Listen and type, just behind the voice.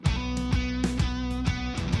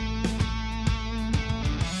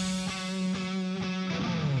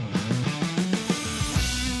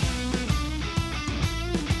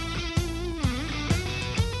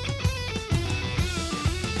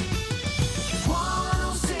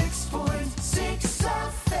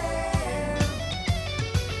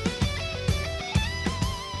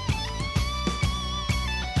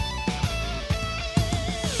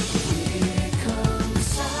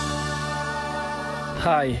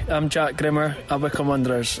Hi, I'm Jack Grimmer at Wycombe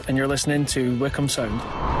Wanderers, and you're listening to Wycombe Sound.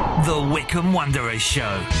 The Wycombe Wanderers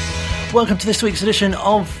Show. Welcome to this week's edition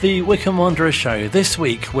of the Wycombe Wanderers Show. This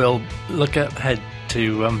week we'll look ahead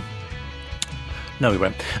to... No, we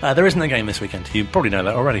won't. There isn't a game this weekend. You probably know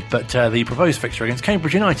that already. But the proposed fixture against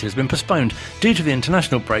Cambridge United has been postponed due to the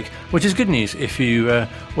international break, which is good news if you, A,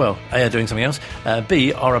 are doing something else,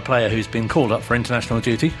 B, are a player who's been called up for international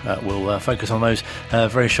duty. We'll focus on those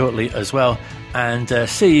very shortly as well. And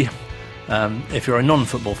C, if you're a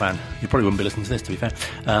non-football fan, you probably wouldn't be listening to this, to be fair,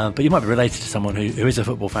 but you might be related to someone who is a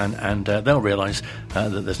football fan, and they'll realise that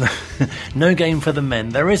there's no game for the men.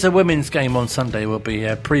 There is a women's game on Sunday. We'll be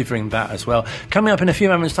previewing that as well. Coming up in a few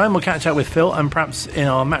moments' time, we'll catch up with Phil, and perhaps in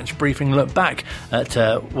our match briefing look back at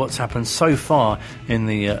what's happened so far in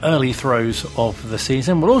the early throes of the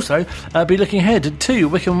season. We'll also be looking ahead to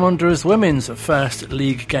Wycombe Wanderers women's first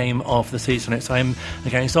league game of the season. It's home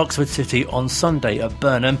against Oxford City on Sunday at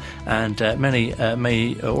Burnham, and many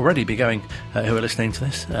may already be going who are listening to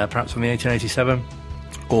this, perhaps from the 1887,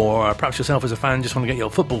 or perhaps yourself as a fan just want to get your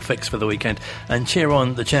football fix for the weekend and cheer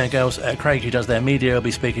on the Chairgirls. Craig, who does their media, will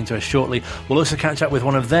be speaking to us shortly. We'll also catch up with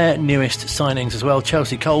one of their newest signings as well,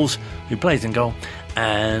 Chelsea Coles, who plays in goal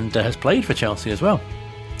and has played for Chelsea as well,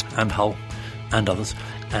 and Hull and others.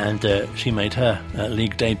 And she made her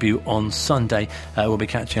league debut on Sunday. We'll be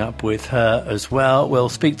catching up with her as well. We'll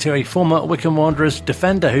speak to a former Wycombe Wanderers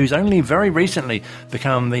defender who's only very recently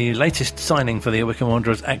become the latest signing for the Wycombe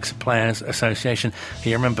Wanderers Ex-Players Association.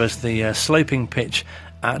 He remembers the sloping pitch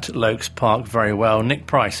at Lokes Park very well. Nick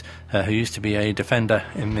Price, who used to be a defender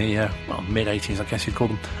in the mid-80s, I guess you'd call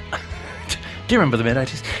them. Do you remember the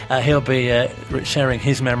mid-80s? He'll be sharing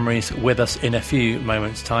his memories with us in a few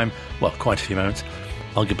moments' time. Well, quite a few moments.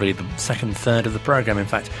 Arguably the second third of the programme, in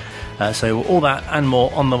fact. So all that and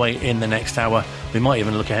more on the way in the next hour. We might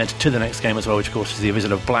even look ahead to the next game as well, which of course is the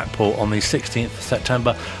visit of Blackpool on the 16th of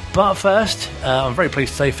September. But first, I'm very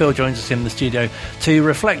pleased to say Phil joins us in the studio to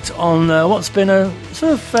reflect on what's been a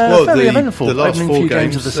sort of fairly eventful the last opening four few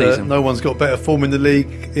games of the season. No one's got better form in the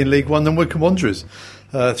league in League One than Wycombe Wanderers.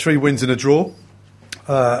 3 wins and a draw.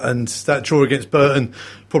 And that draw against Burton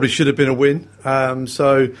probably should have been a win.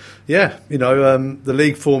 The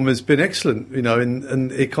league form has been excellent,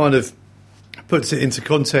 and it kind of puts it into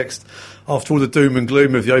context after all the doom and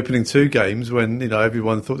gloom of the opening 2 games when,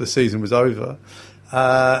 everyone thought the season was over.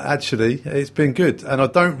 Actually, it's been good. And I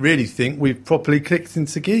don't really think we've properly clicked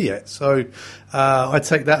into gear yet. So I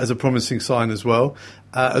take that as a promising sign as well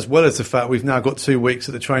as the fact we've now got 2 weeks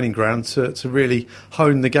at the training ground to really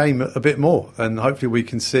hone the game a bit more. And hopefully we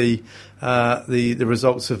can see the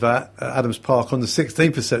results of that at Adams Park on the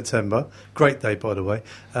 16th of September. Great day, by the way,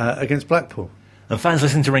 against Blackpool. And fans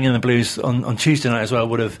listening to Ringing the Blues on Tuesday night as well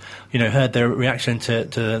would have, heard their reaction to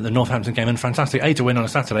the Northampton game, and fantastic to win on a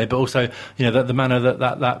Saturday, but also, the manner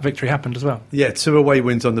that victory happened as well. Yeah, 2 away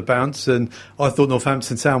wins on the bounce, and I thought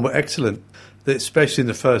Northampton Town were excellent. Especially in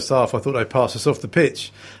the first half, I thought they passed us off the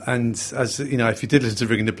pitch. And as if you did listen to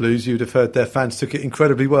Ringing the Blues, you'd have heard their fans took it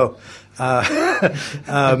incredibly well. But,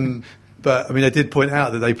 they did point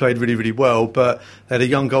out that they played really, really well, but they had a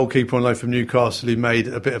young goalkeeper on loan from Newcastle who made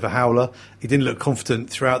a bit of a howler. He didn't look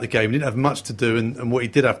confident throughout the game. He didn't have much to do, and what he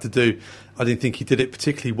did have to do, I didn't think he did it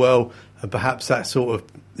particularly well. And perhaps that sort of,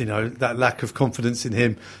 that lack of confidence in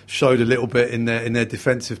him showed a little bit in their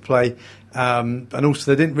defensive play. And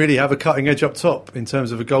also they didn't really have a cutting edge up top in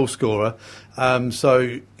terms of a goal scorer.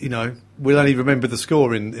 We'll only remember the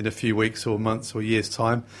score in a few weeks or months or years'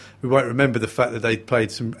 time. We won't remember the fact that they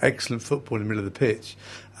played some excellent football in the middle of the pitch.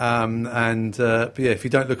 If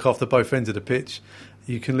you don't look after both ends of the pitch,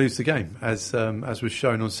 you can lose the game, as was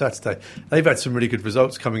shown on Saturday. They've had some really good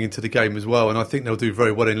results coming into the game as well, and I think they'll do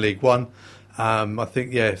very well in League One. I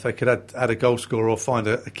think, if they could add a goal scorer or find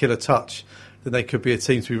a killer touch, then they could be a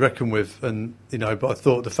team to be reckoned with. And but I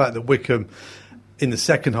thought the fact that Wycombe, in the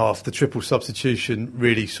second half, the triple substitution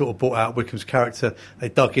really sort of brought out Wycombe's character. They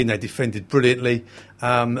dug in, they defended brilliantly,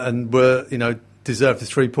 and were deserved the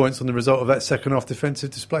 3 points on the result of that second half defensive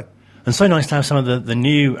display. And so nice to have some of the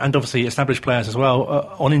new and obviously established players as well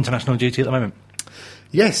on international duty at the moment.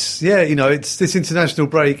 Yes, yeah, it's this international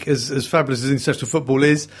break, as fabulous as international football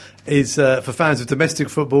is for fans of domestic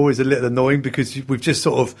football, is a little annoying because we've just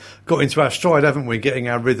sort of got into our stride, haven't we, getting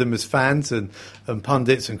our rhythm as fans and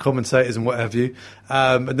pundits and commentators and what have you.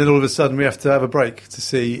 And then all of a sudden we have to have a break to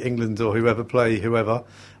see England or whoever play whoever.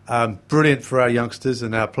 Brilliant for our youngsters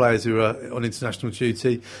and our players who are on international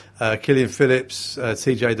duty. Killian Phillips,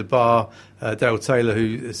 TJ DeBar, Dale Taylor,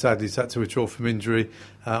 who sadly has had to withdraw from injury.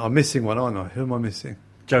 I'm missing one, aren't I? Who am I missing?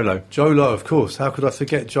 Joe Lowe. Joe Lowe, of course. How could I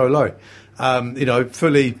forget Joe Lowe?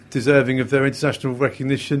 Fully deserving of their international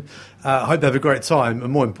recognition. I hope they have a great time,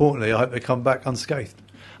 and more importantly, I hope they come back unscathed.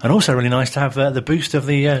 And also really nice to have the boost of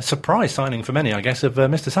the surprise signing for many, I guess, of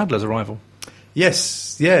Mr. Sadler's arrival.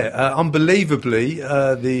 Yes, yeah. Unbelievably,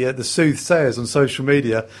 the soothsayers on social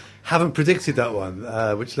media haven't predicted that one,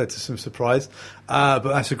 which led to some surprise. But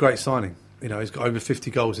that's a great signing. He's got over 50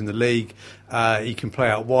 goals in the league. He can play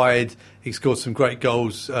out wide. He scored some great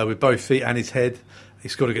goals with both feet and his head. He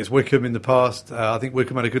scored against Wycombe in the past. I think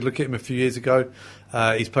Wycombe had a good look at him a few years ago.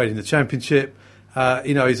 He's played in the Championship.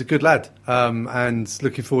 He's a good lad, and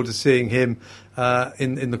looking forward to seeing him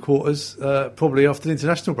in the quarters, probably after the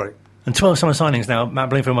international break. And 12 summer signings now. Matt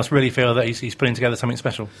Bloomfield must really feel that he's putting together something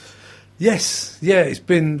special. Yes, yeah,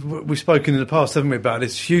 we've spoken in the past, haven't we, about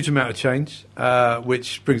this huge amount of change,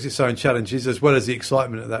 which brings its own challenges, as well as the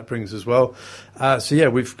excitement that brings as well.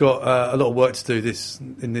 We've got a lot of work to do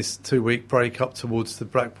in this 2-week break up towards the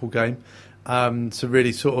Blackpool game, to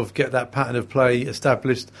really sort of get that pattern of play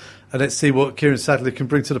established, and let's see what Kieran Sadler can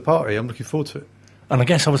bring to the party. I'm looking forward to it. And I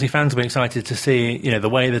guess obviously fans will be excited to see, the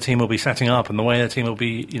way the team will be setting up and the way the team will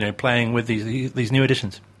be, playing with these new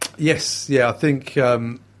additions. Yes, yeah, I think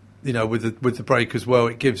with the break as well,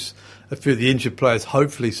 it gives a few of the injured players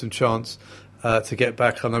hopefully some chance to get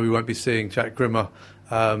back. I know we won't be seeing Jack Grimmer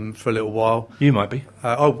for a little while. You might be.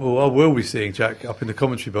 I will be seeing Jack up in the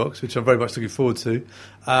commentary box, which I'm very much looking forward to.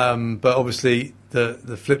 But obviously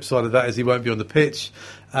the flip side of that is he won't be on the pitch.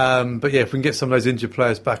 But yeah, if we can get some of those injured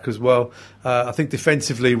players back as well, I think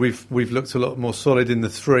defensively we've looked a lot more solid in the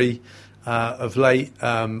three of late,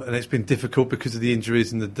 and it's been difficult because of the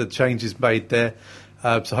injuries and the changes made there.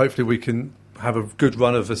 So hopefully we can have a good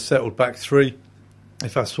run of a settled back three,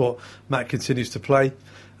 if that's what Matt continues to play,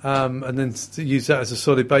 and then to use that as a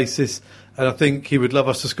solid basis. And I think he would love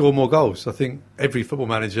us to score more goals. I think every football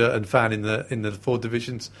manager and fan in the 4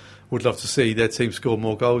 divisions would love to see their team score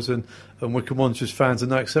more goals, and Wycombe Wanderers fans are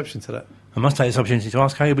no exception to that. I must take this opportunity to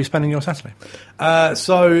ask how you'll be spending your Saturday.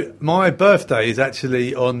 So my birthday is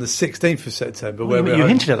actually on the 16th of September. You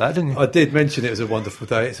hinted at that, didn't you? I did mention it was a wonderful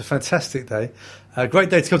day. It's a fantastic day. A great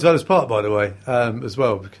day to come to Adams Park, by the way, as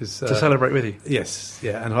well. Because to celebrate with you. Yes,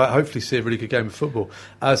 yeah, and hopefully see a really good game of football.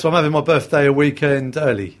 So I'm having my birthday a weekend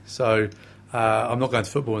early. So I'm not going to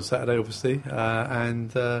football on Saturday, obviously. I'm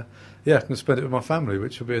going to spend it with my family,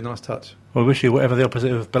 which will be a nice touch. Well, I wish you whatever the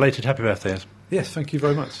opposite of belated happy birthday is. Yes, thank you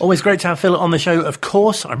very much. Always great to have Phil on the show, of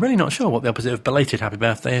course. I'm really not sure what the opposite of belated happy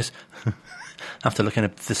birthday is. Have to look in a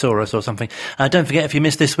thesaurus or something. Don't forget, if you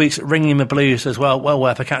missed this week's Ringing the Blues as well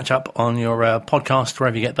worth a catch-up on your podcast,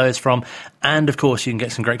 wherever you get those from. And, of course, you can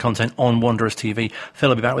get some great content on Wanderers TV. Phil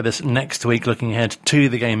will be back with us next week, looking ahead to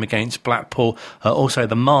the game against Blackpool. Also,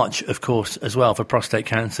 the March, of course, as well, for Prostate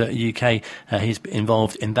Cancer UK. He's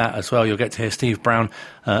involved in that as well. You'll get to hear Steve Brown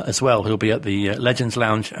as well, who'll be at the Legends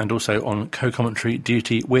Lounge and also on co-commentary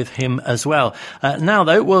duty with him as well. Now,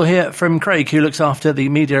 though, we'll hear from Craig, who looks after the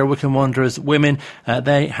media Wycombe Wanderers women.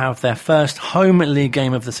 They have their first home league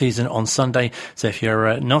game of the season on Sunday. So if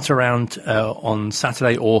you're not around on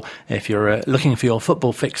Saturday, or if you're looking for your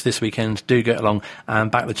football fix this weekend, do get along and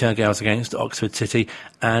back the Churgales against Oxford City.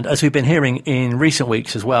 And as we've been hearing in recent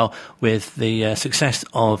weeks as well, with the success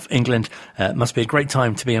of England, it must be a great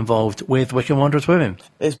time to be involved with Wycombe Wanderers women.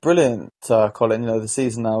 It's brilliant, Colin. The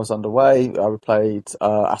season now is underway. We played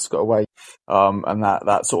Ascot away, and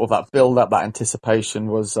that sort of that build-up, that anticipation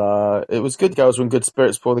was it was good. Girls were in good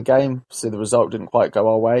spirits before the game. See, the result didn't quite go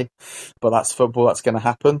our way, but that's football. That's going to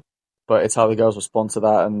happen. But it's how the girls respond to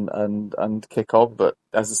that and kick on. But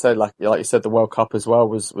as I said, like you said, the World Cup as well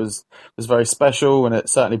was very special, and it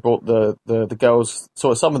certainly brought the girls,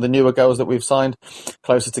 sort of some of the newer girls that we've signed,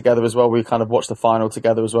 closer together as well. We kind of watched the final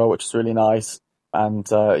together as well, which is really nice. And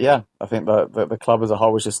I think that the club as a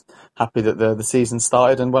whole was just happy that the season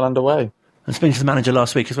started and well underway. And speaking to the manager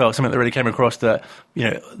last week as well, something that really came across, that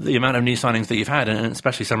the amount of new signings that you've had, and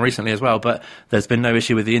especially some recently as well, but there's been no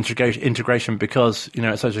issue with the integration because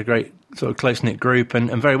it's such a great sort of close-knit group and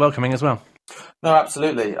very welcoming as well. No,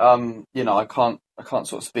 absolutely. I can't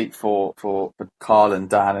sort of speak for Carl and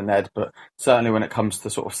Dan and Ed, but certainly when it comes to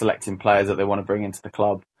sort of selecting players that they want to bring into the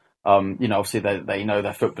club, obviously they know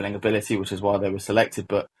their footballing ability, which is why they were selected,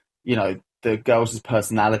 but the girls'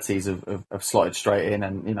 personalities have slotted straight in,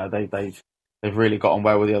 and they've really got on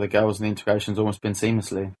well with the other girls, and the integration's almost been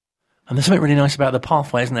seamlessly. And there's something really nice about the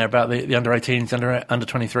pathway, isn't there, about the under-18s,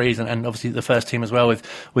 under-23s, and obviously the first team as well,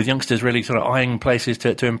 with youngsters really sort of eyeing places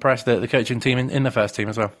to impress the coaching team in the first team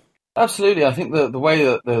as well. Absolutely. I think the way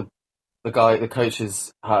that the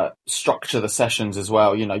coaches structure the sessions as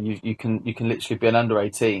well. You know, you can literally be an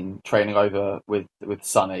under-18 training over with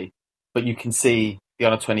Sonny, but you can see the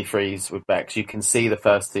under-23s with Bex. You can see the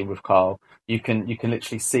first team with Carl. You can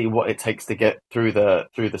literally see what it takes to get through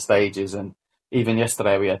the stages. And even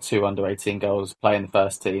yesterday, we had 2 under-18 girls playing the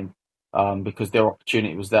first team because their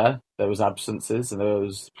opportunity was there. There was absences and there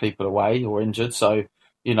was people away or injured. So,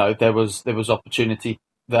 you know, there was opportunity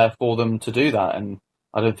there for them to do that. And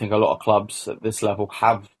I don't think a lot of clubs at this level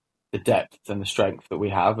have the depth and the strength that we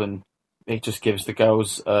have, and it just gives the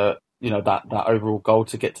girls, that overall goal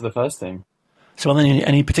to get to the first team. So, are there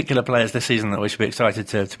any particular players this season that we should be excited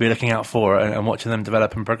to be looking out for and watching them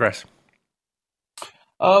develop and progress?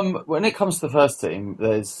 When it comes to the first team,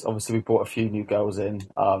 there's obviously we brought a few new girls in.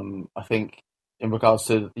 I think in regards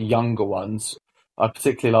to the younger ones, I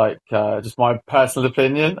particularly like, just my personal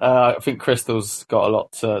opinion, I think Crystal's got a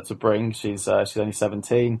lot to bring. She's only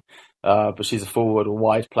 17, but she's a forward or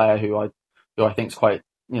wide player who I think is quite,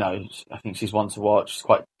 I think she's one to watch.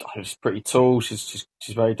 She's pretty tall. She's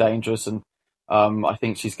very dangerous, and I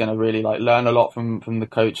think she's going to really learn a lot from the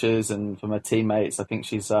coaches and from her teammates. I think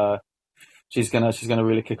she's going to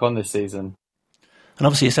really kick on this season. And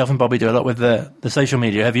obviously yourself and Bobby do a lot with the social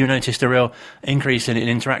media. Have you noticed a real increase in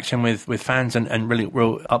interaction with fans and really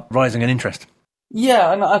real uprising in interest?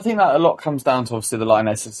 Yeah, and I think that a lot comes down to obviously the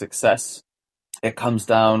Lionesses' success. It comes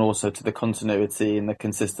down also to the continuity and the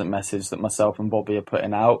consistent message that myself and Bobby are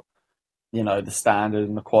putting out. You know, the standard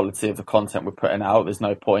and the quality of the content we're putting out. There's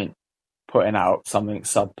no point putting out something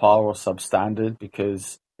subpar or substandard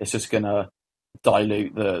because it's just going to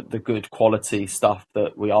dilute the good quality stuff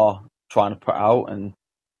that we are trying to put out. And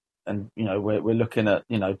we're looking at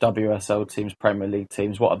WSL teams, Premier League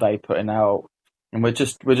teams, what are they putting out, and we're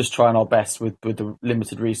just trying our best with the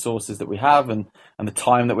limited resources that we have and the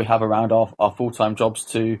time that we have around our full-time jobs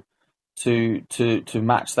to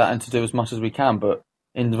match that and to do as much as we can. But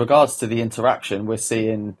in regards to the interaction, we're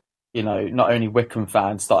seeing not only Wycombe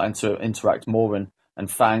fans starting to interact more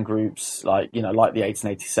and fan groups like the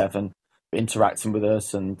 1887 interacting with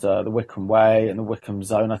us, and the Wycombe Way and the Wycombe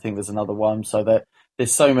Zone. I think there's another one. So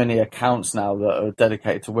there's so many accounts now that are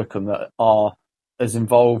dedicated to Wycombe that are as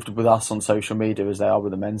involved with us on social media as they are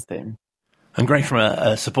with the men's team. And great from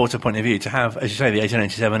a supporter point of view to have, as you say, the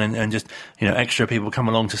 1887 and just extra people come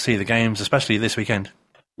along to see the games, especially this weekend.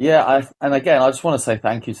 Yeah, and again, I just want to say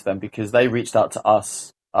thank you to them because they reached out to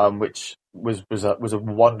us, which was a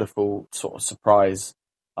wonderful sort of surprise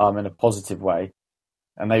in a positive way.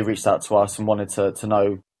 And they reached out to us and wanted to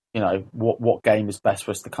know, what game is best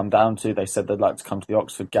for us to come down to. They said they'd like to come to the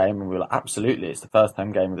Oxford game, and we were like, absolutely, it's the first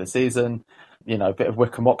home game of the season. A bit of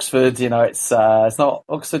Wycombe Oxford. It's not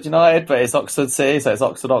Oxford United, but it's Oxford City, so it's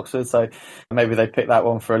Oxford. So maybe they picked that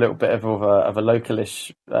one for a little bit of a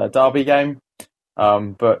localish derby game.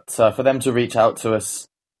 But for them to reach out to us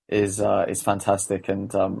is fantastic,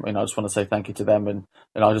 and I just want to say thank you to them, and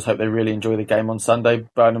I just hope they really enjoy the game on Sunday.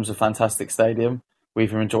 Burnham's a fantastic stadium.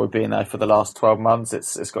 We've enjoyed being there for the last 12 months.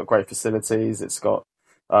 It's got great facilities. It's got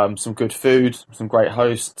some good food, some great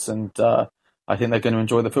hosts, and I think they're going to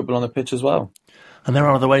enjoy the football on the pitch as well. And there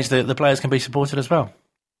are other ways that the players can be supported as well.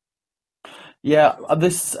 Yeah, at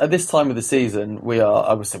this time of the season,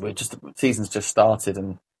 the season's just started,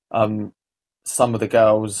 and some of the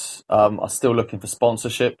girls are still looking for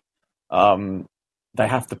sponsorship. They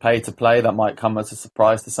have to pay to play. That might come as a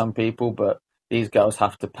surprise to some people, but these girls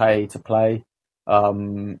have to pay to play.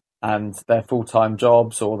 And their full-time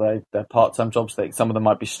jobs or their part-time jobs, some of them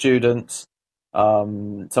might be students.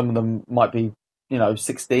 Some of them might be,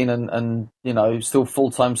 16 and still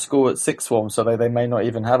full-time school at sixth form. So they may not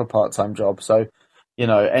even have a part-time job. So,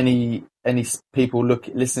 any people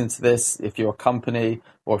listening to this, if you're a company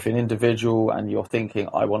or if you're an individual and you're thinking,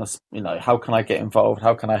 I want to, how can I get involved?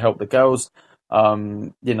 How can I help the girls?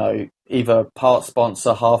 Either part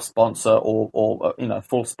sponsor, half sponsor or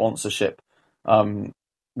full sponsorship.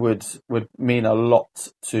 Would mean a lot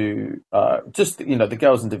to the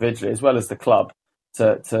girls individually as well as the club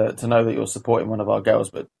to know that you're supporting one of our girls,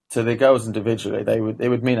 but to the girls individually they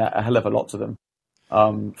would mean a hell of a lot to them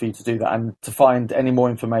for you to do that. And to find any more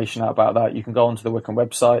information out about that, you can go onto the Wycombe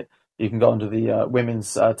website. You can go onto the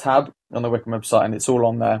women's tab on the Wycombe website, and it's all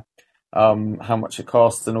on there. How much it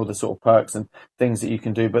costs and all the sort of perks and things that you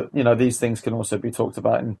can do. But these things can also be talked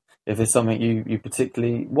about, and if there's something you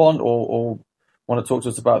particularly want or want to talk to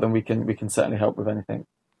us about, then we can certainly help with anything.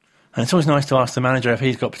 And it's always nice to ask the manager if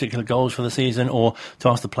he's got particular goals for the season, or to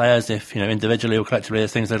ask the players if individually or collectively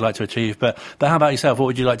there's things they'd like to achieve. But how about yourself? What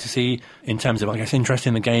would you like to see in terms of, I guess, interest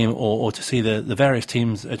in the game, or to see the various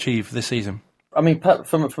teams achieve this season? I mean,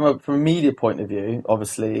 from a media point of view,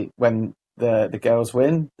 obviously, when the girls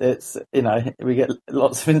win, it's, we get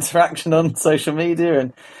lots of interaction on social media,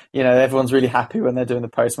 and everyone's really happy when they're doing the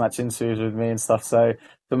post-match interviews with me and stuff. So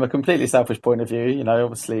from a completely selfish point of view,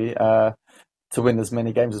 obviously to win as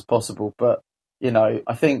many games as possible. But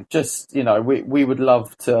I think just we would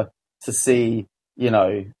love to see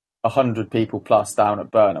 100 people plus down at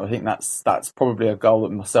Burnham. I think that's probably a goal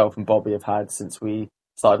that myself and Bobby have had since we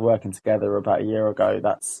started working together about a year ago.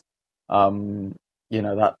 That's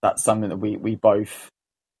that's something that we both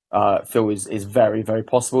feel is very, very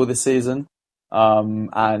possible this season.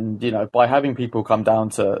 And by having people come down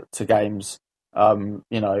to games,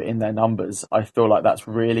 in their numbers, I feel like that's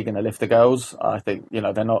really going to lift the girls. I think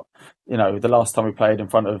they're not. The last time we played in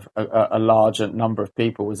front of a larger number of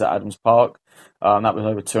people was at Adams Park. That was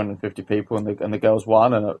over 250 people, and the girls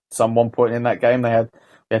won. And at one point in that game, they had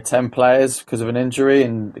 10 players because of an injury,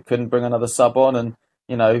 and they couldn't bring another sub on. And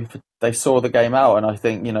they saw the game out. And I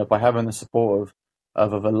think by having the support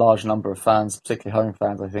of a large number of fans, particularly home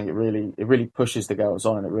fans, I think it really pushes the girls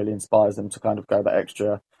on, and it really inspires them to kind of go that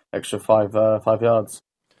extra 5 yards.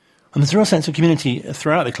 And there's a real sense of community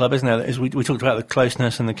throughout the club, isn't there? As we talked about the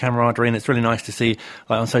closeness and the camaraderie, and it's really nice to see,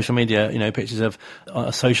 like on social media, pictures of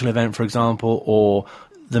a social event, for example, or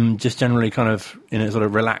them just generally kind of in a sort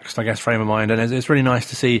of relaxed, I guess, frame of mind. And it's really nice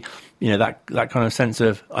to see, that kind of sense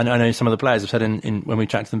of, I know some of the players have said in when we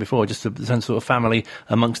chatted to them before, just the sense of family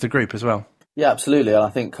amongst the group as well. Yeah, absolutely. And I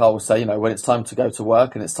think Carl will say, when it's time to go to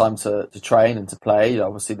work and it's time to train and to play,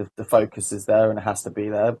 obviously the focus is there and it has to be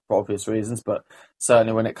there for obvious reasons. But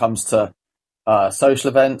certainly when it comes to social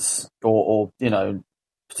events or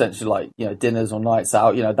potentially like, dinners or nights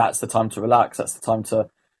out, that's the time to relax. That's the time to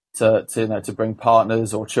bring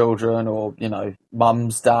partners or children or,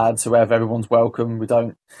 mums, dads, whoever. Everyone's welcome. We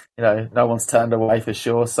don't, no one's turned away for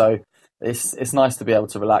sure. So it's nice to be able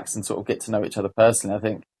to relax and sort of get to know each other personally. I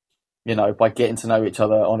think, by getting to know each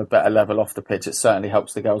other on a better level off the pitch, it certainly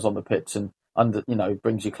helps the girls on the pitch and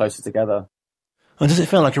brings you closer together. And does it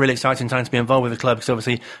feel like a really exciting time to be involved with the club? Because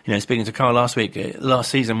obviously, speaking to Carl last week, last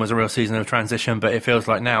season was a real season of transition, but it feels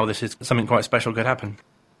like now this is something quite special could happen.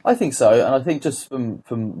 I think so, and I think just from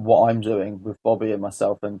what I'm doing with Bobby and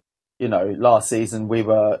myself, and last season we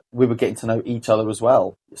were getting to know each other as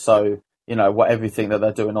well. So what everything that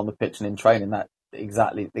they're doing on the pitch and in training, that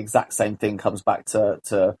the exact same thing comes back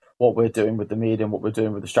to what we're doing with the media and what we're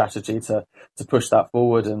doing with the strategy to push that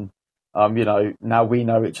forward. And now we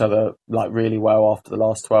know each other like really well after the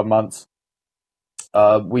last 12 months.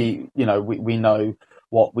 We know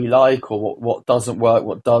what we like or what doesn't work,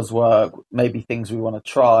 what does work, maybe things we want to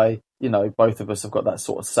try. Both of us have got that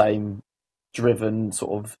sort of same driven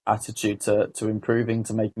sort of attitude to improving,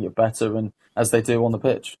 to making it better, and as they do on the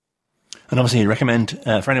pitch. And obviously you'd recommend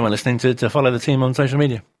for anyone listening to follow the team on social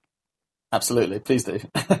media. Absolutely, please do.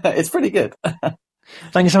 It's pretty good.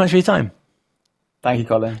 Thank you so much for your time. Thank you,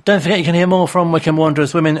 Colin. Don't forget you can hear more from Wycombe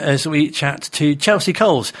Wanderers women as we chat to Chelsea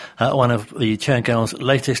Coles, one of the Chair Girls'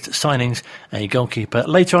 latest signings, a goalkeeper,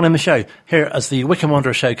 later on in the show, here as the Wycombe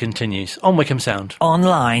Wanderers show continues on Wycombe Sound.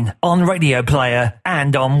 Online, on Radio Player,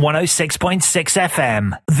 and on 106.6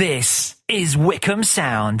 FM. This is Wycombe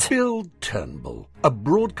Sound. Bill Turnbull, a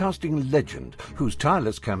broadcasting legend whose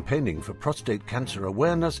tireless campaigning for prostate cancer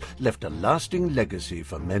awareness left a lasting legacy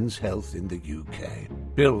for men's health in the UK.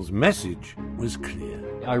 Bill's message was clear.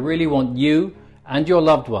 I really want you and your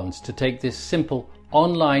loved ones to take this simple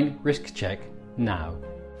online risk check now.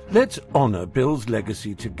 Let's honour Bill's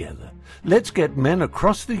legacy together. Let's get men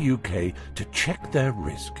across the UK to check their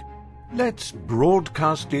risk. Let's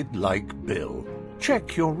broadcast it like Bill.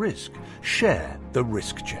 Check your risk. Share the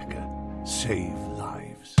risk checker. Save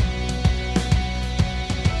lives.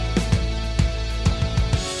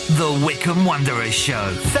 The Wycombe Wanderers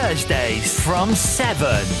Show. Thursdays from 7.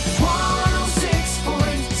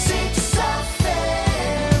 106.6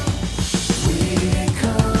 FM.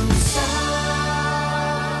 Wycombe Sound.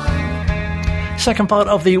 Second part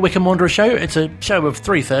of the Wycombe Wanderers Show. It's a show of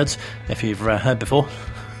 3/3, if you've heard before.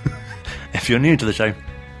 If you're new to the show,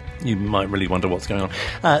 you might really wonder what's going on.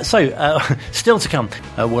 Still to come,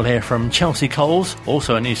 we'll hear from Chelsea Coles,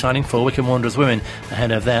 also a new signing for Wycombe Wanderers women,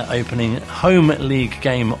 ahead of their opening home league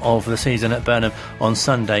game of the season at Burnham on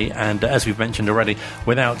Sunday. And as we've mentioned already,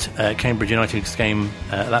 without Cambridge United's game,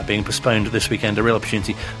 that being postponed this weekend, a real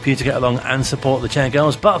opportunity for you to get along and support the Chair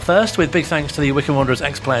Girls. But first, with big thanks to the Wycombe Wanderers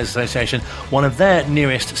Ex-Players Association, one of their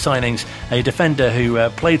newest signings, a defender who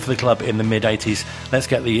played for the club in the mid-80s. Let's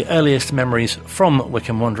get the earliest memories from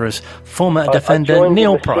Wycombe Wanderers. Former defender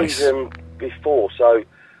Neil Price. Season before, so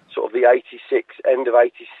sort of the 86 end of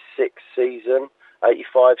 86 season,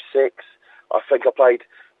 85-6. I think I played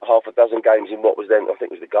half a dozen games in what was then, I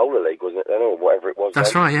think it was the Gola League, wasn't it then, or whatever it was.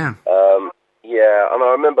 That's then. right, yeah. Yeah, and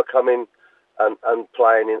I remember coming and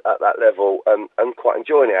playing at that level and quite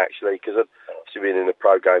enjoying it actually, because I'd obviously been in a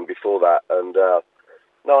pro game before that, and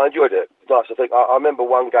no, I enjoyed it. Nice. I remember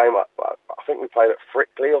one game. I think we played at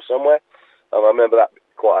Frickley or somewhere, and I remember that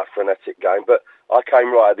quite a frenetic game. But I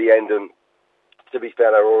came right at the end, and to be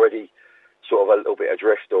fair, they were already sort of a little bit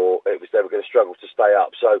adrift, or they were going to struggle to stay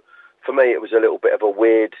up. So for me, it was a little bit of a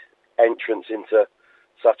weird entrance into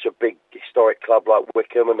such a big historic club like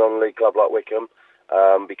Wycombe, a non-league club like Wycombe,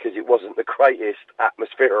 because it wasn't the greatest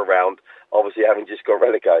atmosphere around, obviously having just got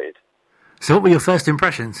relegated. So what were your first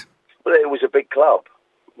impressions? Well, it was a big club.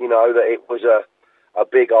 You know, that it was a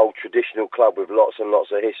big old traditional club with lots and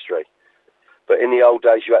lots of history. But in the old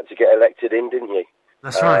days, you had to get elected in, didn't you?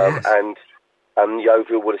 That's right. Yes. And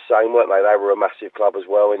Yeovil were the same, weren't they? They were a massive club as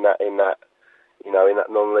well in that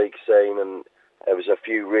non-league scene. And there was a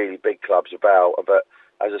few really big clubs about. But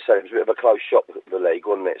as I said, it was a bit of a closed shop, the league,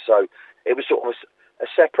 wasn't it? So it was sort of a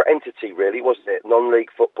separate entity, really, wasn't it? Non-league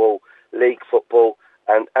football, league football,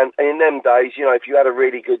 and in them days, you know, if you had a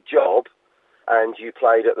really good job and you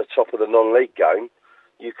played at the top of the non-league game,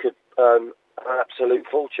 you could earn an absolute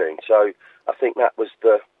fortune. So I think that was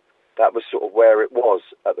sort of where it was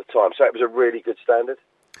at the time. So it was a really good standard.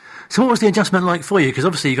 So what was the adjustment like for you? Because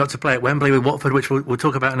obviously you got to play at Wembley with Watford, which we'll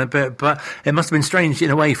talk about in a bit, but it must have been strange in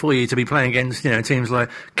a way for you to be playing against, you know, teams like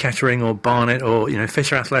Kettering or Barnet or, you know,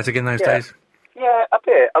 Fisher Athletic in those days. Yeah, a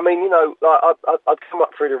bit. I mean, you know, like I'd come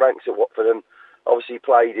up through the ranks at Watford and obviously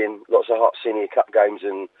played in lots of hot senior cup games,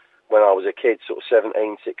 and when I was a kid, sort of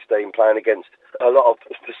 17, 16, playing against a lot of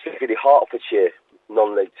specifically Hertfordshire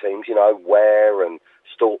non-league teams, you know, Ware and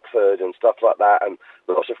Stortford and stuff like that, and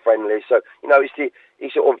lots of friendlies. So, you know,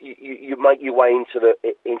 you make your way into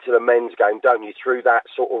the men's game, don't you, through that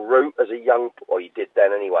sort of route as a young, or you did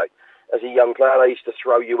then anyway, as a young player. They used to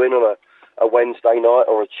throw you in on a Wednesday night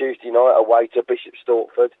or a Tuesday night away to Bishop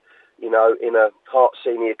Stortford, you know, in a Hart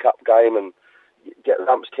Senior Cup game, and get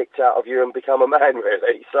lumps kicked out of you and become a man,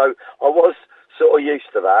 really. So I was sort of used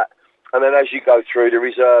to that. And then as you go through, the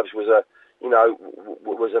reserves was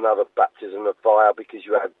another baptism of fire, because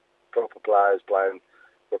you had proper players playing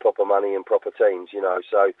for proper money and proper teams, you know.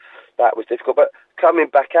 So that was difficult. But coming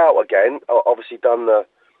back out again, obviously done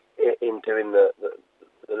doing the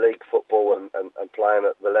league football and playing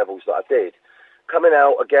at the levels that I did. Coming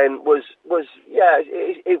out again was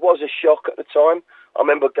it was a shock at the time. I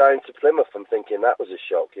remember going to Plymouth and thinking that was a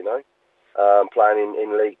shock, you know, playing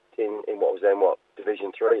in league in what was then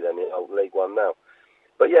Division 3 then, you know, League 1 now.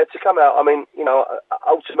 But yeah, to come out, I mean, you know,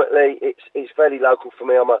 ultimately it's fairly local for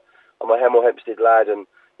me. I'm a Hemel Hempstead lad, and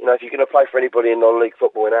you know, if you're going to play for anybody in non-league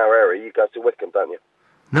football in our area, you go to Wycombe, don't you?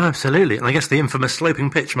 No, absolutely. And I guess the infamous sloping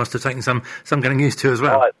pitch must have taken some getting used to as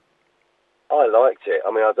well. I liked it.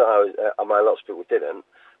 I mean, I don't know. I mean, lots of people didn't.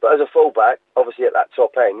 But as a fullback, obviously at that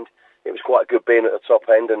top end, it was quite good being at the top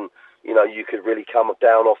end, and you know, you could really come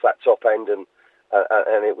down off that top end, and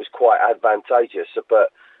it was quite advantageous.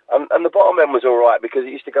 But and the bottom end was all right, because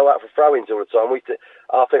it used to go out for throw-ins all the time.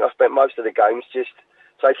 I think I spent most of the games just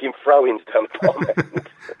taking throw-ins down the bottom end.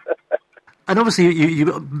 And obviously, you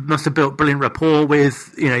must have built brilliant rapport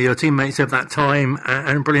with, you know, your teammates of that time,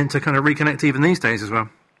 and brilliant to kind of reconnect even these days as well.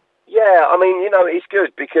 Yeah, I mean, you know, it's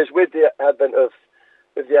good, because with the advent of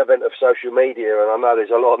social media, and I know there's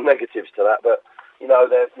a lot of negatives to that, but you know,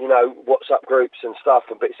 WhatsApp groups and stuff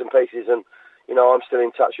and bits and pieces, and you know, I'm still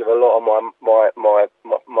in touch with a lot of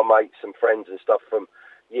my mates and friends and stuff from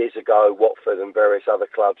years ago, Watford and various other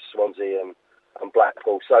clubs, Swansea and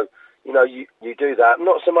Blackpool. So you know, you do that.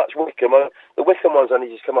 Not so much Wycombe. The Wycombe one's only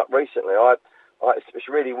just come up recently. It's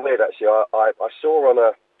really weird actually. I saw on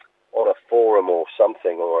a forum or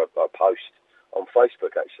something, or a post on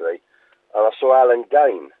Facebook actually, and I saw Alan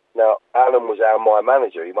Gain. Now, Alan was my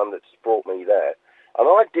manager, the one that's brought me there, and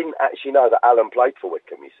I didn't actually know that Alan played for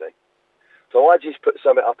Wycombe, you see. So I just put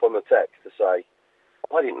something up on the text to say,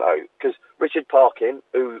 I didn't know, because Richard Parkin,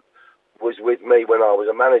 who was with me when I was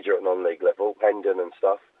a manager at non-league level, Hendon and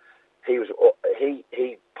stuff, he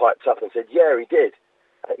piped up and said, yeah, he did.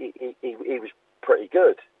 He was pretty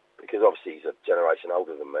good, because obviously he's a generation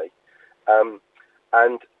older than me.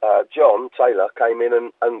 And John Taylor came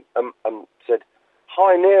in and said,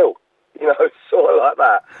 hi Neil, you know, sort of like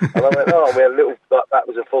that. And I went, oh, we had a little like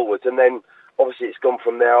backwards and forwards. And then obviously it's gone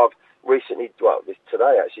from there. I've recently,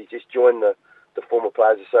 today actually, just joined the Former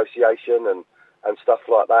Players Association and stuff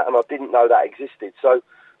like that. And I didn't know that existed. So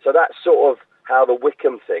that's sort of how the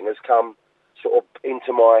Wycombe thing has come sort of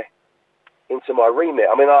into my remit.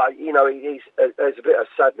 I mean, there's a bit of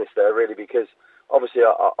sadness there really, because obviously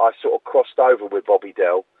I sort of crossed over with Bobby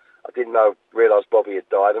Dell. I didn't realise Bobby had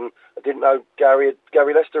died, and I didn't know Gary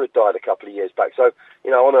Lester had died a couple of years back. So,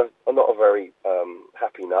 on a not a very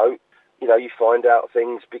happy note, you find out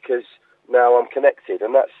things because now I'm connected,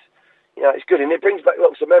 and that's, it's good, and it brings back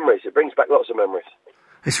lots of memories.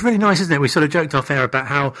 It's really nice, isn't it? We sort of joked off air about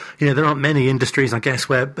how, there aren't many industries, I guess,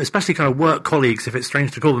 where, especially kind of work colleagues, if it's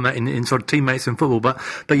strange to call them that, in sort of teammates in football, but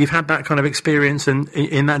you've had that kind of experience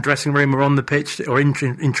in that dressing room or on the pitch or in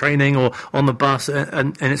training or on the bus,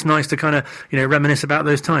 and it's nice to kind of, reminisce about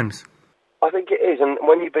those times. I think it is, and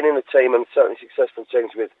when you've been in a team, and certainly successful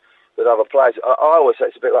teams with other players, I always say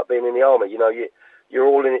it's a bit like being in the army. You're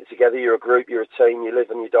all in it together. You're a group. You're a team. You live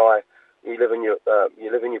and you die. You live and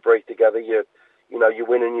you breathe together. You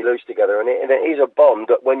win and you lose together, and it is a bond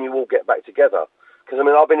that when you all get back together. Because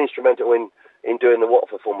I've been instrumental in doing the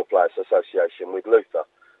Watford Former Players Association with Luther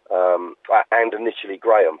and initially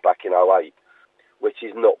Graham back in '08, which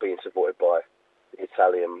is not being supported by the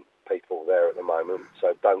Italian people there at the moment.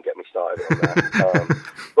 So don't get me started on that.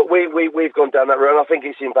 But we've gone down that road, and I think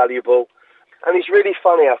it's invaluable, and it's really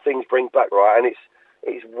funny how things bring back, right? And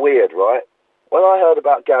it's weird, right? When I heard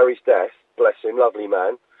about Gary's death, bless him, lovely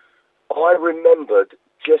man, I remembered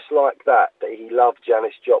just like that he loved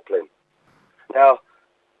Janis Joplin. Now,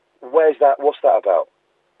 what's that about?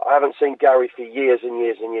 I haven't seen Gary for years and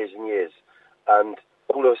years and years and years, and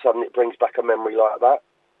all of a sudden it brings back a memory like that.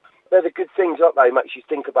 They're the good things, aren't they? It makes you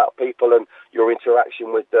think about people and your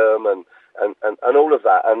interaction with them and all of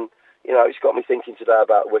that. And, it's got me thinking today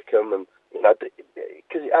about Wycombe, and,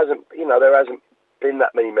 because it hasn't, there hasn't been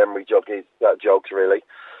that many memory jogs really.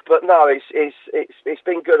 But no, it's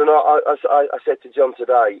been good, and I said to John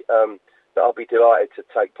today that I'll be delighted to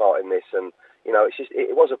take part in this, and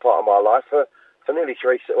it was a part of my life for nearly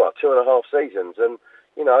 2.5 seasons, and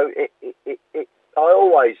I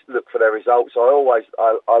always look for their results.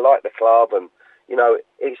 I like the club, and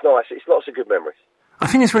it's nice. It's lots of good memories. I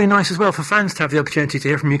think it's really nice as well for fans to have the opportunity to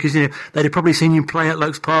hear from you, because they'd have probably seen you play at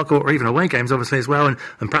Lokes Park or even away games, obviously, as well, and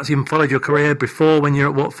perhaps even followed your career before when you're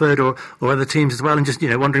at Watford or other teams as well, and just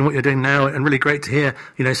wondering what you're doing now. And really great to hear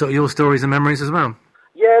sort of your stories and memories as well.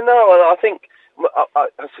 Yeah, no, and I think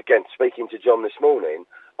again speaking to John this morning,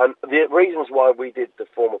 and the reasons why we did the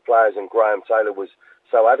Former Players and Graham Taylor was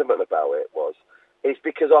so adamant about is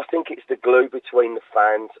because I think it's the glue between the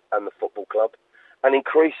fans and the football club, and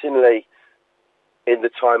increasingly, in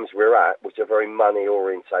the times we're at, which are very money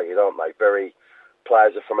orientated, aren't they?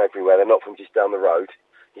 Players are from everywhere. They're not from just down the road,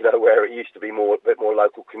 where it used to be a bit more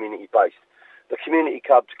local, community based. The community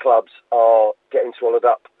clubs are getting swallowed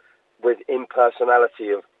up with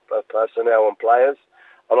impersonality of personnel and players,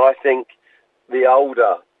 and I think the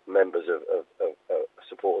older members of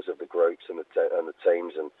supporters of the groups and the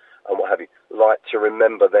teams and what have you like to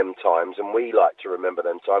remember them times, and we like to remember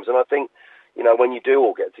them times, and I think. When you do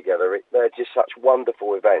all get together, they're just such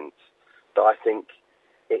wonderful events that I think,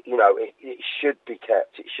 it should be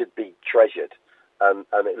kept, it should be treasured, and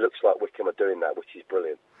it looks like Wycombe are doing that, which is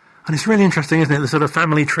brilliant. And it's really interesting, isn't it, the sort of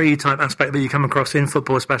family tree type aspect that you come across in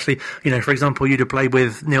football, especially, for example, you'd have played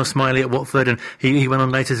with Neil Smiley at Watford, and he went on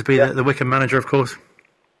later to be the Wycombe manager, of course.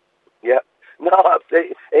 Yeah, no,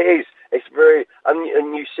 it is. It's very, and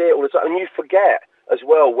you see it all the time, and you forget as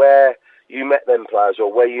well where you met them players, or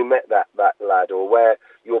where you met that lad, or where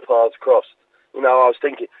your paths crossed. I was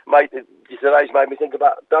thinking, today's made me think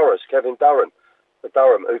about Kevin Durham,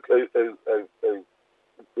 who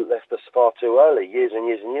left us far too early, years and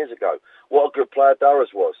years and years ago. What a good player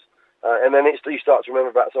Durrus was. And then you start to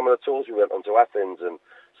remember about some of the tours we went on to Athens and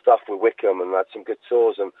stuff with Wycombe, and had some good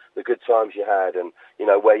tours and the good times you had, and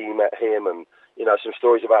where you met him, and some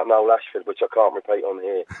stories about Noel Ashford, which I can't repeat on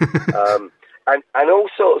here. And all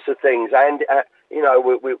sorts of things, and we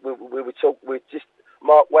would talk with just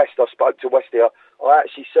Mark West. I spoke to Westy. I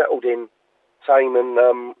actually settled in Tame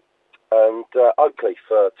and Oakley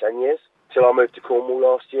for 10 years till I moved to Cornwall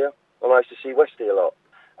last year, and I used to see Westy a lot,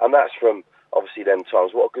 and that's from obviously them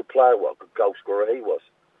times. What a good player, what a good goal scorer he was.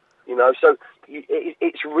 So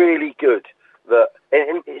it's really good that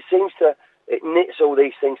it knits all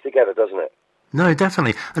these things together, doesn't it? No,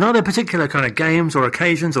 definitely. And are there particular kind of games or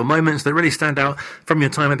occasions or moments that really stand out from your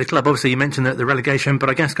time at the club? Obviously, you mentioned the relegation, but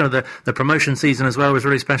I guess kind of the promotion season as well was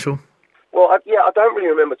really special. Well, I don't really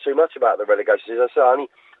remember too much about the relegation season. So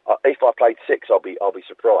if I played 6, I'll be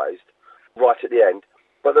surprised right at the end.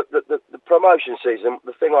 But the promotion season,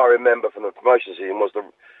 the thing I remember from the promotion season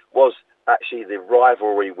was actually the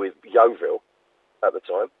rivalry with Yeovil at the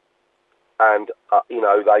time, and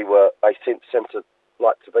they seemed to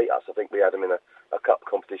like to beat us. I think we had them in a cup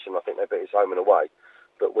competition. I think they beat us home and away.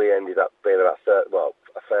 but we ended up being about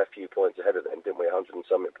a fair few points ahead of them, didn't we? 100 and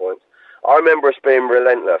something points. I remember us being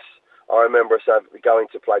relentless. I remember us going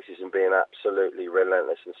to places and being absolutely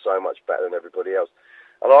relentless and so much better than everybody else.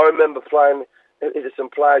 And I remember playing some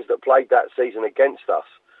players that played that season against us.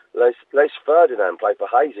 Les Ferdinand played for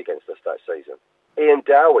Hayes against us that season. Ian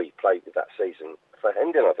Dowie played that season for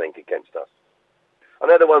Hendon, I think, against us. And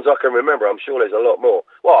they're the ones I can remember. I'm sure there's a lot more.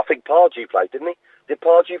 Well, I think Pardew played, didn't he? Did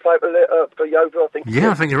Pardew play for Yeovil? I think.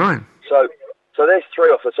 Yeah, I think you're right. So there's three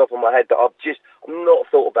off the top of my head that I've not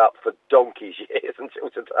thought about for donkey's years until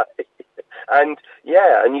today. And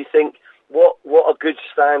you think what a good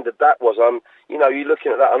standard that was. You're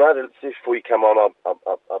looking at that. And just before you come on,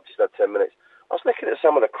 I've just had 10 minutes. I was looking at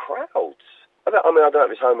some of the crowds. I don't know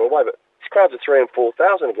if it's home or away, but these crowds are 3,000 and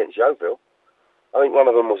 4,000 against Yeovil. I think one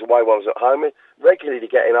of them was away, one was at home. Regularly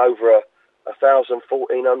getting over 1,000,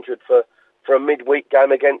 1,400 for a midweek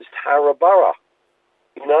game against Harrow Borough.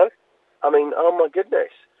 Oh my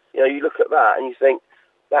goodness. You look at that and you think,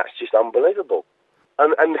 that's just unbelievable.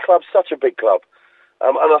 And the club's such a big club.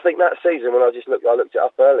 And I think that season, when I looked it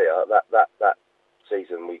up earlier, that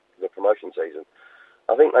season, the promotion season,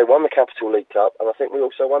 I think they won the Capital League Cup, and I think we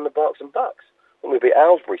also won the Berks and Bucks. And we beat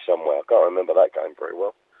Aylesbury somewhere. I can't remember that game very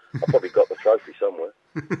well. I probably got the trophy somewhere.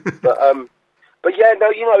 But yeah,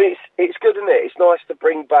 no, it's good, isn't it? It's nice to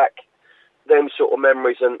bring back them sort of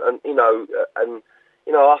memories, and I'd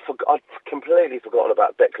completely forgotten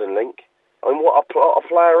about Declan Link. I mean, what a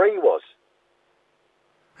player he was.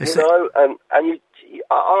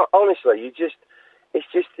 Honestly,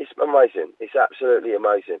 it's amazing. It's absolutely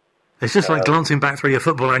amazing. It's just like glancing back through your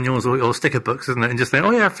football annuals or sticker books, isn't it? And just think, oh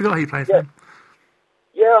yeah, I forgot he played for him.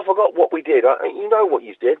 Yeah, I forgot what we did. You know what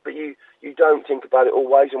you did, but you don't think about it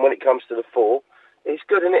always. And when it comes to the fore, it's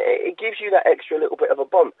good, and it gives you that extra little bit of a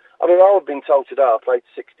bond. I mean, I've been told today I played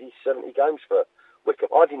 60, 70 games for Wycombe.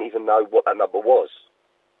 I didn't even know what that number was.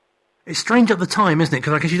 It's strange at the time, isn't it?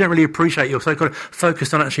 Because I guess you don't really appreciate it. You're so kind of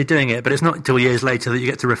focused on actually doing it, but it's not until years later that you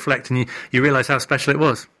get to reflect and you realise how special it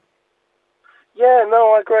was. Yeah,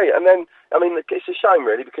 no, I agree. And then, I mean, it's a shame,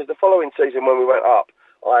 really, because the following season when we went up,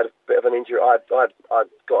 I had a bit of an injury. I got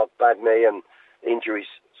a bad knee, and injuries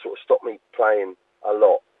sort of stopped me playing a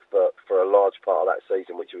lot for a large part of that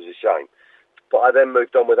season, which was a shame. But I then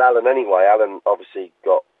moved on with Alan anyway. Alan obviously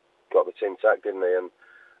got the team tack, didn't he?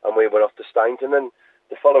 And we went off to Staines, and then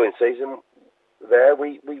the following season there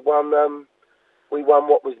we won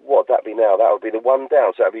what would that be now? That would be the one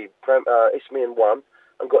down. So that would be Isthmian 1,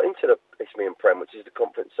 and got into the Isthmian Prem, which is the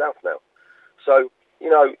Conference South now. So,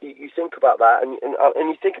 you think about that, and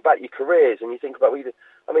you think about your careers, and you think about it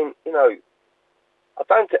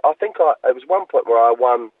was one point where I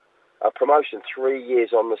won a promotion 3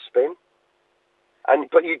 years on the spin,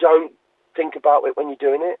 but you don't think about it when you're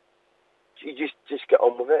doing it. You just get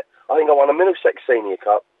on with it. I think I won a Middlesex Senior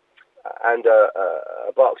Cup and a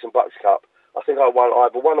Berks and Bucks Cup. I think I won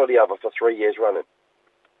either one or the other for 3 years running.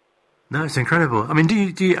 No, it's incredible. I mean, do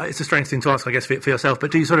you? It's a strange thing to ask, I guess, for yourself.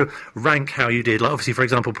 But do you sort of rank how you did? Like, obviously, for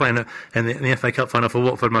example, playing in the FA Cup final for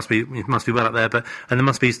Watford must be well up there. And there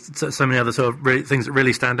must be so many other sort of things that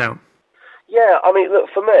really stand out. Yeah, I mean, look,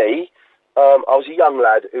 for me, I was a young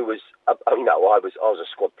lad who was, I was a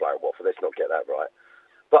squad player at Watford. Let's not get that right.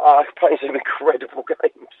 But I played some incredible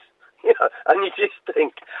games, and you just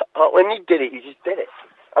think, when you did it, you just did it.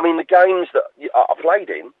 I mean, the games that I played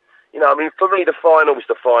in. For me, the final was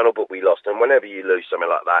the final, but we lost. And whenever you lose something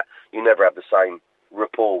like that, you never have the same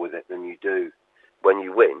rapport with it than you do when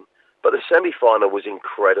you win. But the semi-final was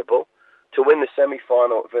incredible. To win the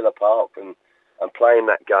semi-final at Villa Park and play in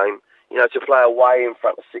that game, to play away in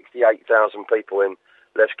front of 68,000 people in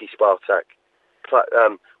Levski Spartak,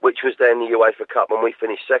 which was then the UEFA Cup when we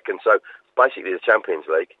finished second. So basically the Champions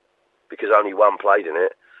League, because only one played in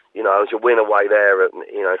it. To win away there, in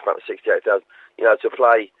front of 68,000.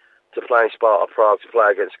 To play in Sparta Prague, to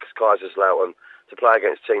play against Kaiserslautern, to play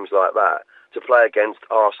against teams like that, to play against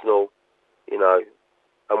Arsenal, and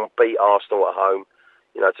beat Arsenal at home,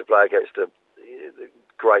 to play against the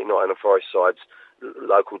great Nottingham Forest sides,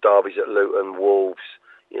 local derbies at Luton, Wolves,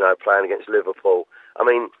 playing against Liverpool. I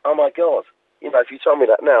mean, oh my God, if you told me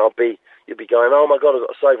that now, you'd be going, oh my God, I've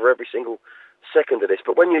got to savour every single second of this.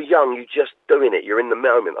 But when you're young, you're just doing it. You're in the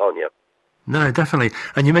moment, aren't you? No, definitely.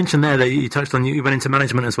 And you mentioned there that you touched on you went into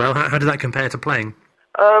management as well. How did that compare to playing?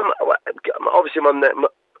 Obviously,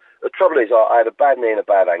 the trouble is I had a bad knee and a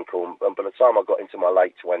bad ankle, and by the time I got into my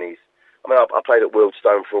late 20s, I played at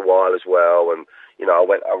Wealdstone for a while as well, and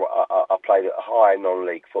I played at high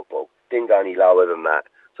non-league football. Didn't go any lower than that,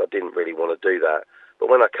 so I didn't really want to do that. But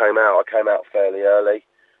when I came out fairly early.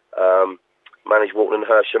 Managed Walton and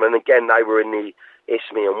Hersham, and again they were in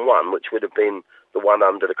Isthmian won, which would have been the one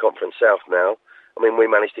under the Conference South now. I mean, we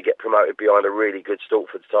managed to get promoted behind a really good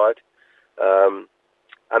Stortford side.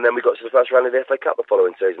 And then we got to the first round of the FA Cup the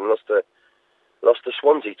following season, lost to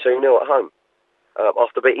Swansea 2-0 at home,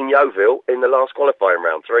 after beating Yeovil in the last qualifying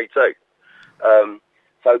round, 3-2.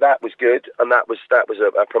 So that was good, and that was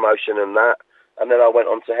a promotion and that. And then I went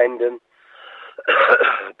on to Hendon,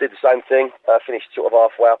 did the same thing, finished sort of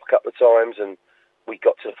halfway up a couple of times, and we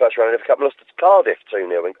got to the first round of the FA Cup and lost to Cardiff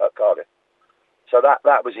 2-0 at Cardiff. So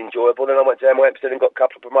that was enjoyable. Then I went to Hempstead and got a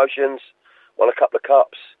couple of promotions, won a couple of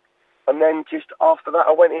cups. And then just after that,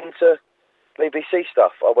 I went into BBC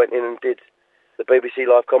stuff. I went in and did the BBC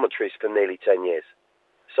live commentaries for nearly 10 years.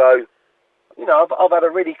 So, you know, I've had a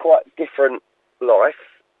really quite different life.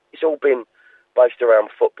 It's all been based around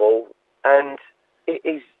football, and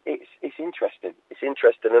it's interesting. It's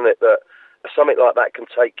interesting, isn't it, that something like that can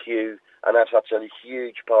take you and have such a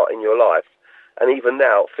huge part in your life. And even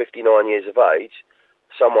now, 59 years of age,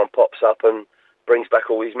 someone pops up and brings back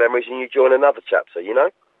all these memories, and you join another chapter, you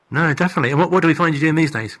know? No, definitely. And what do we find you doing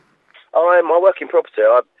these days? I work in property.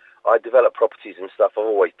 I develop properties and stuff. I've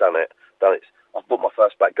always done it. I bought my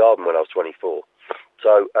first back garden when I was 24.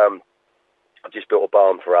 So I just built a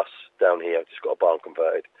barn for us down here. I've just got a barn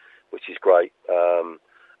converted, which is great. And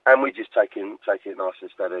we're just taking it nice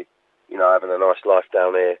and steady. You know, having a nice life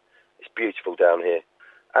down here. It's beautiful down here.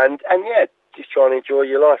 And yeah, just trying to enjoy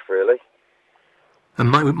your life, really.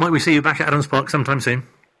 And might we see you back at Adams Park sometime soon?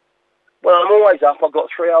 Well, I'm always up. I've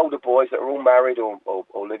got 3 older boys that are all married or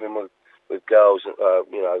living with girls,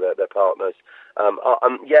 you know, their partners. I'm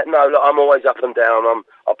always up and down. I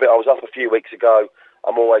was up a few weeks ago.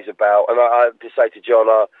 I'm always about, and I just say to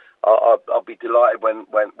John, I'll be delighted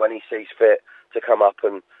when he sees fit to come up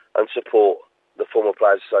and support the Former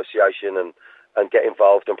Players Association and get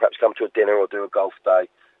involved and perhaps come to a dinner or do a golf day.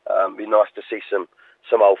 It'd be nice to see some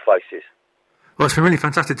old faces. Well, it's been really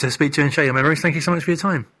fantastic to speak to you and share your memories. Thank you so much for your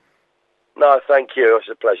time. No, thank you. It's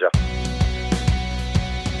a pleasure.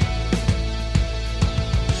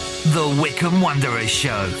 The Wycombe Wanderers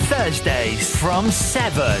Show, Thursdays from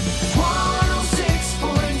 7.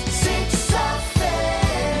 106.6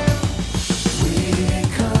 FM,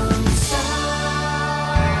 Wycombe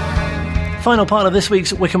Sound. Final part of this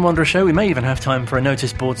week's Wycombe Wanderers Show. We may even have time for a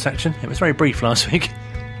notice board section. It was very brief last week,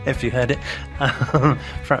 if you heard it.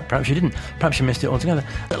 Perhaps you didn't. Perhaps you missed it altogether.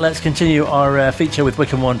 But let's continue our feature with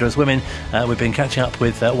Wycombe Wanderers women. We've been catching up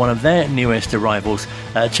with one of their newest arrivals,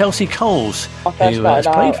 Chelsea Coles, who has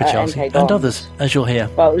played for Chelsea and others, as you'll hear.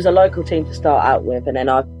 Well, it was a local team to start out with, and then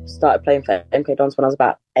I started playing for MK Dons when I was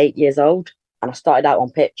about 8 years old, and I started out on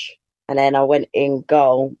pitch, and then I went in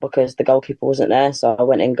goal because the goalkeeper wasn't there, so I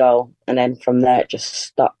went in goal, and then from there it just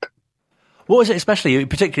stuck. What was it especially you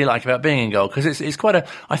particularly like about being in goal? Because it's quite a...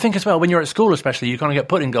 I think as well, when you're at school especially, you kind of get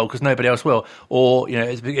put in goal because nobody else will. Or, you know,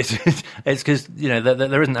 it's because, you know,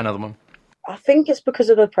 there isn't another one. I think it's because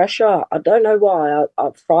of the pressure. I don't know why. I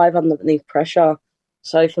thrive underneath pressure.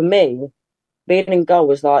 So for me, being in goal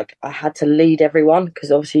was like I had to lead everyone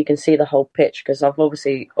because obviously you can see the whole pitch because I've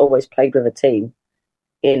obviously always played with a team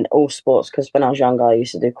in all sports because when I was younger, I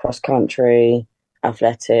used to do cross-country,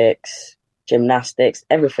 athletics, gymnastics,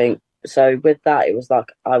 everything. So with that, it was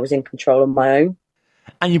like I was in control of my own.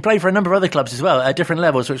 And you played for a number of other clubs as well at different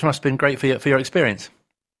levels, which must have been great for your experience.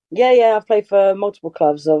 Yeah, I've played for multiple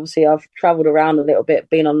clubs. Obviously, I've travelled around a little bit,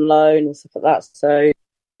 been on loan and stuff like that. So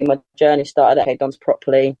my journey started at Dons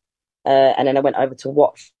properly. And then I went over to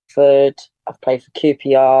Watford. I've played for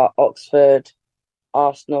QPR, Oxford,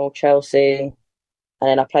 Arsenal, Chelsea. And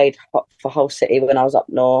then I played for Hull City when I was up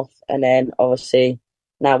north. And then, obviously,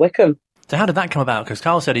 now Wycombe. So how did that come about? Because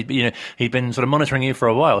Carl said he'd been sort of monitoring you for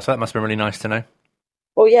a while, so that must have been really nice to know.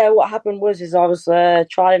 Well, yeah, what happened was I was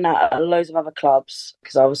trying out at loads of other clubs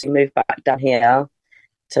because I obviously moved back down here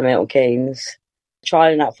to Milton Keynes,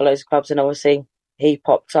 trying out for loads of clubs, and obviously he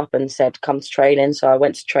popped up and said, come to training. So I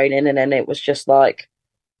went to training, and then it was just like,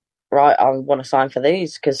 right, I want to sign for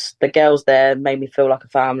these because the girls there made me feel like a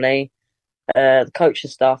family. The coaching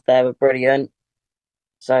staff there were brilliant.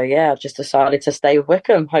 So, yeah, I just decided to stay with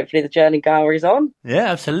Wycombe. Hopefully the journey carries on.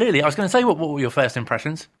 Yeah, absolutely. I was going to say, what were your first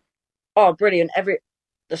impressions? Oh, brilliant.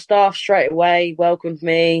 The staff straight away welcomed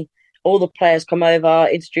me. All the players come over,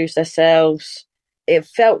 introduce themselves. It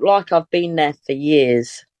felt like I've been there for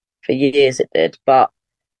years. For years it did. But,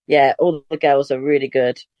 yeah, all the girls are really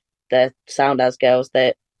good. They're sound as girls.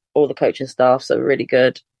 All the coaching staffs are really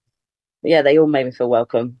good. But, yeah, they all made me feel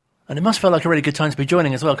welcome. And it must feel like a really good time to be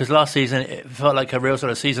joining as well, because last season it felt like a real sort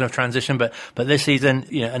of season of transition, but this season,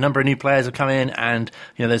 a number of new players have come in, and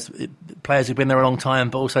there's players who've been there a long time,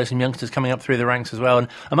 but also some youngsters coming up through the ranks as well. And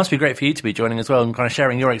it must be great for you to be joining as well and kind of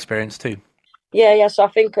sharing your experience too. Yeah. So I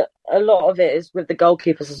think a lot of it is with the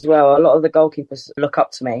goalkeepers as well. A lot of the goalkeepers look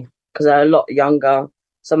up to me because they're a lot younger.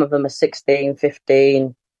 Some of them are 16,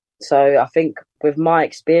 15. So I think with my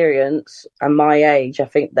experience and my age, I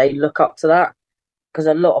think they look up to that, because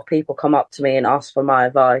a lot of people come up to me and ask for my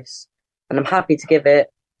advice, and I'm happy to give it.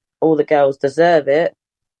 All the girls deserve it.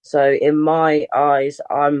 So in my eyes,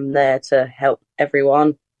 I'm there to help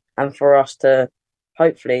everyone and for us to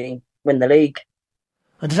hopefully win the league.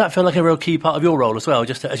 And does that feel like a real key part of your role as well?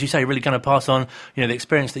 Just to, as you say, really kind of pass on, the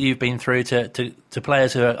experience that you've been through to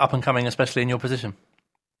players who are up and coming, especially in your position?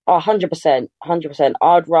 Oh, 100%, 100%.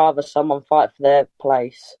 I'd rather someone fight for their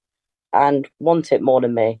place and want it more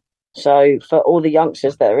than me. So for all the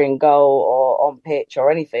youngsters that are in goal or on pitch or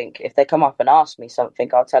anything, if they come up and ask me something,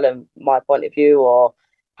 I'll tell them my point of view or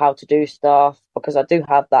how to do stuff, because I do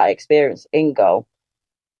have that experience in goal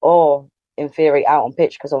or in theory out on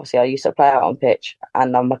pitch, because obviously I used to play out on pitch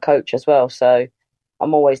and I'm a coach as well. So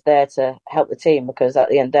I'm always there to help the team, because at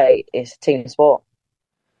the end of the day, it's a team sport.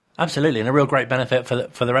 Absolutely, and a real great benefit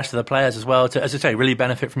for the rest of the players as well to, as I say, really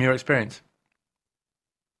benefit from your experience.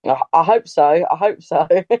 I hope so. I hope so.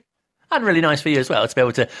 And really nice for you as well to be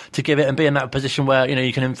able to give it and be in that position where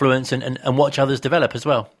you can influence and watch others develop as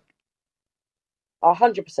well.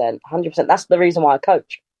 100%, 100%. That's the reason why I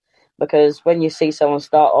coach, because when you see someone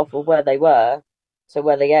start off with where they were to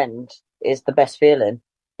where they end is the best feeling,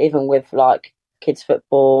 even with like kids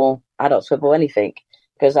football, adults football, anything,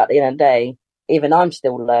 because at the end of the day, even I'm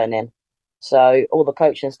still learning. So all the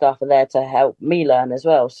coaching staff are there to help me learn as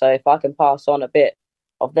well. So if I can pass on a bit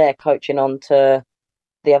of their coaching on to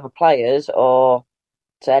the other players or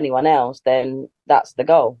to anyone else, then that's the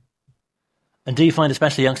goal. And do you find,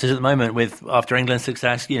 especially youngsters at the moment, with after England's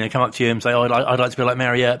success, come up to you and say, "Oh, I'd like to be like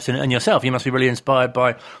Mary Earps," and yourself, you must be really inspired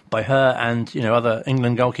by her and other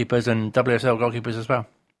England goalkeepers and WSL goalkeepers as well.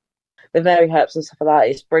 With Mary Earps and stuff like that,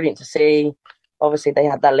 it's brilliant to see. Obviously, they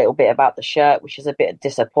had that little bit about the shirt, which is a bit of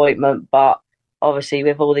disappointment, but obviously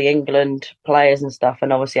with all the England players and stuff,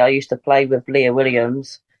 and obviously I used to play with Leah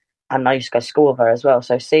Williams, and I used to go to school with her as well.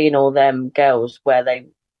 So seeing all them girls where they,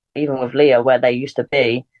 even with Leah, where they used to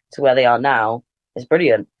be to where they are now is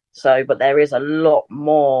brilliant. So, but there is a lot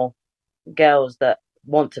more girls that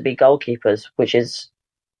want to be goalkeepers, which is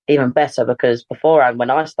even better, because beforehand, when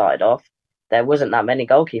I started off, there wasn't that many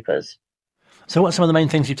goalkeepers. So what's some of the main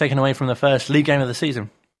things you've taken away from the first league game of the season?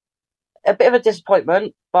 A bit of a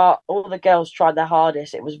disappointment, but all the girls tried their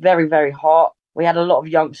hardest. It was very, very hot. We had a lot of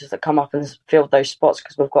youngsters that come up and filled those spots,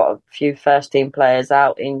 because we've got a few first team players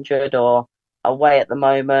out injured or away at the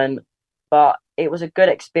moment. But it was a good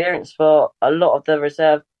experience for a lot of the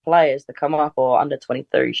reserve players to come up, or under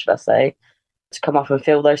 23, should I say, to come up and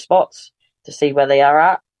fill those spots to see where they are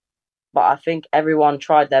at. But I think everyone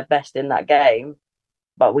tried their best in that game,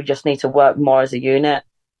 but we just need to work more as a unit.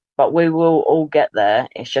 But we will all get there.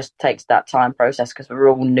 It just takes that time process, because we're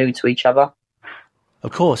all new to each other.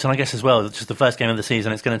 Of course, and I guess as well, it's just the first game of the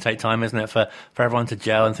season. It's going to take time, isn't it, for everyone to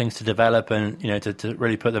gel and things to develop, and to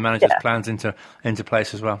really put the manager's plans into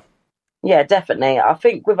place as well. Yeah, definitely. I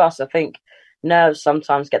think with us, nerves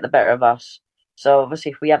sometimes get the better of us. So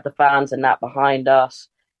obviously, if we have the fans and that behind us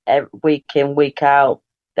week in, week out,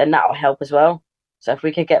 then that will help as well. So if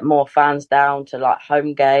we could get more fans down to like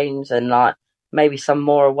home games and like maybe some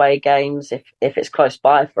more away games, if it's close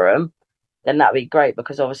by for them, then that'd be great,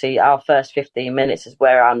 because obviously our first 15 minutes is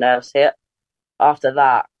where our nerves hit. After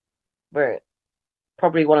that, we're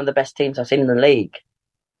probably one of the best teams I've seen in the league.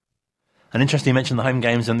 And interesting you mentioned the home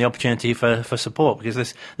games and the opportunity for support,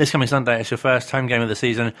 because this coming Sunday is your first home game of the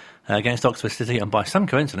season against Oxford City, and by some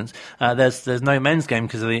coincidence there's no men's game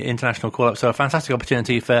because of the international call-up, so a fantastic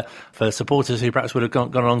opportunity for supporters who perhaps would have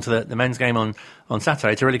gone along to the men's game on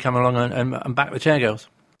Saturday to really come along and back the Chairgirls.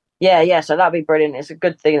 Yeah, so that'd be brilliant. It's a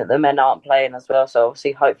good thing that the men aren't playing as well, so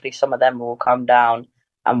obviously hopefully some of them will come down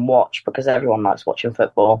and watch, because everyone likes watching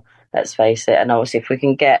football, let's face it. And obviously if we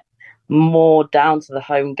can get more down to the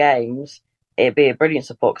home games, it'd be a brilliant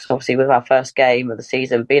support, because obviously with our first game of the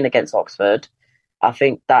season being against Oxford, I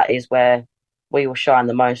think that is where we will shine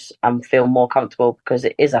the most and feel more comfortable, because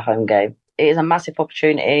it is a home game. It is a massive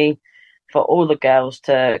opportunity for all the girls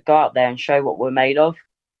to go out there and show what we're made of,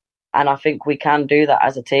 and I think we can do that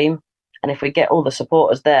as a team. And if we get all the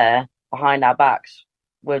supporters there behind our backs,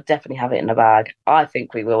 we'll definitely have it in the bag. I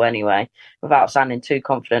think we will anyway. Without sounding too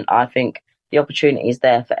confident, I think the opportunity is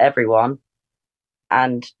there for everyone,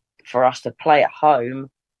 and for us to play at home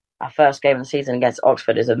our first game of the season against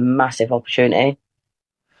Oxford is a massive opportunity.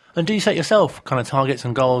 And do you set yourself kind of targets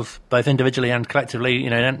and goals, both individually and collectively,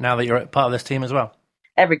 now that you're part of this team as well?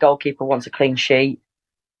 Every goalkeeper wants a clean sheet,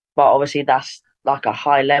 but obviously that's like a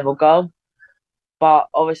high level goal. But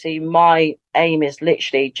obviously my aim is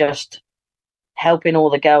literally just helping all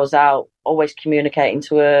the girls out, always communicating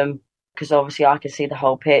to them, because obviously I can see the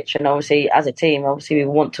whole pitch. And obviously as a team, obviously we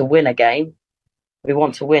want to win a game. We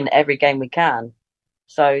want to win every game we can.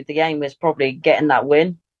 So the aim is probably getting that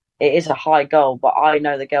win. It is a high goal, but I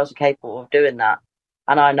know the girls are capable of doing that.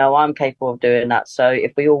 And I know I'm capable of doing that. So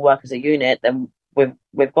if we all work as a unit, then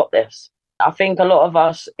we've got this. I think a lot of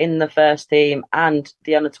us in the first team and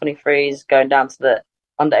the under-23s going down to the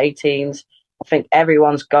under-18s, I think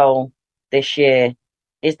everyone's goal this year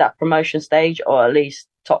is that promotion stage, or at least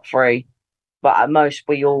top 3. But at most,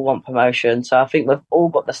 we all want promotion. So I think we've all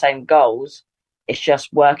got the same goals. It's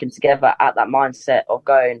just working together at that mindset of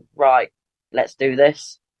going, right, let's do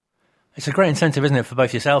this. It's a great incentive, isn't it, for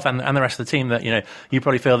both yourself and the rest of the team that, you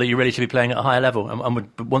probably feel that you really should be playing at a higher level and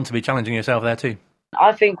would want to be challenging yourself there too.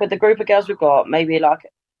 I think with the group of girls we've got, maybe like a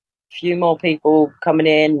few more people coming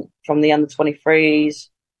in from the under-23s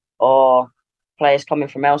or players coming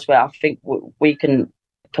from elsewhere, I think we can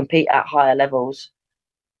compete at higher levels,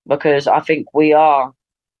 because I think we are,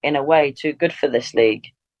 in a way, too good for this league.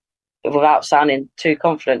 Without sounding too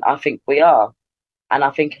confident, I think we are. And I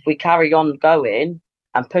think if we carry on going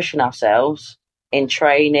and pushing ourselves in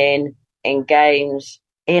training, in games,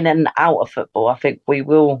 in and out of football, I think we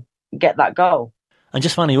will get that goal. And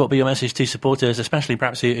just finally, what would be your message to supporters, especially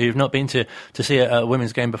perhaps who've not been to see a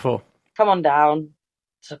women's game before? Come on down,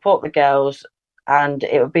 support the girls, and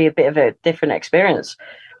it would be a bit of a different experience.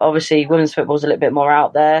 Obviously, women's football is a little bit more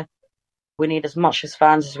out there. We need as much as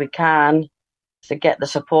fans as we can to get the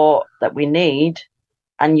support that we need,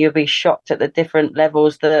 and you'll be shocked at the different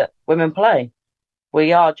levels that women play.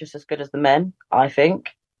 We are just as good as the men, I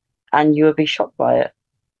think, and you will be shocked by it.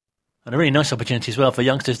 And a really nice opportunity as well for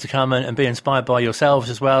youngsters to come and be inspired by yourselves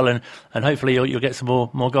as well, and hopefully you'll get some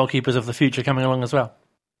more goalkeepers of the future coming along as well.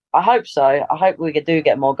 I hope so. I hope we do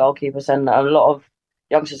get more goalkeepers and a lot of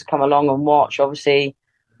youngsters come along and watch. Obviously,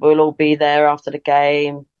 we'll all be there after the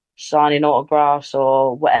game, signing autographs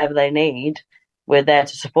or whatever they need. We're there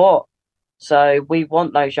to support. So we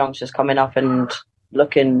want those youngsters coming up and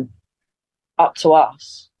looking up to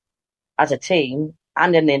us as a team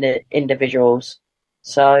and in individuals.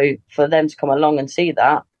 So for them to come along and see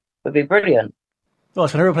that would be brilliant. Well,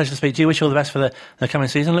 it's been a real pleasure to speak to you. Wish you all the best for the coming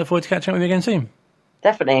season. Look forward to catching up with you again soon.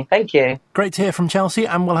 Definitely, thank you. Great to hear from Chelsea,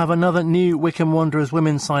 and we'll have another new Wycombe Wanderers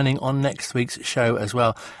women signing on next week's show as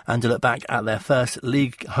well, and to look back at their first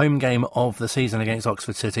league home game of the season against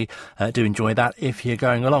Oxford City. Do enjoy that if you're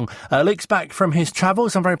going along. Luke's back from his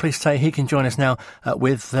travels. I'm very pleased to say he can join us now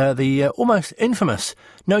with the almost infamous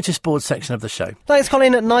notice board section of the show. Thanks,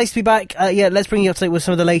 Colin. Nice to be back. Let's bring you up to date with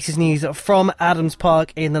some of the latest news from Adams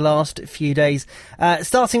Park in the last few days.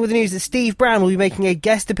 Starting with the news that Steve Brown will be making a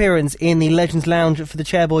guest appearance in the Legends Lounge for the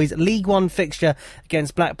Chairboys League One fixture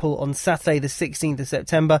against Blackpool on Saturday the 16th of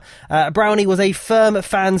September. Brownie was a firm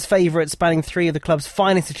fans' favourite, spanning 3 of the club's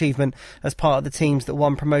finest achievement as part of the teams that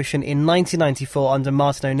won promotion in 1994 under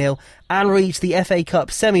Martin O'Neill and reached the FA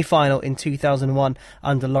Cup semi-final in 2001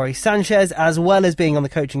 under Laurie Sanchez, as well as being on the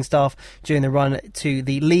coaching staff during the run to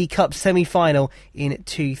the League Cup semi-final in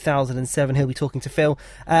 2007. He'll be talking to Phil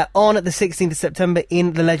on the 16th of September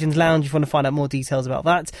in the Legends Lounge. If you want to find out more details about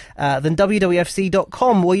that, then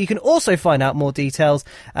wwfc.com, where you can also find out more details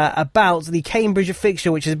about the Cambridge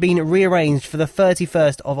fixture, which has been rearranged for the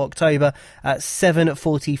 31st of October at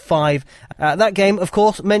 7:45. That game, of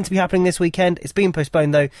course, meant to be happening this weekend. It's been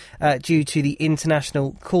postponed, though, due to the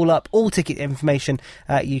international call-up. All ticket information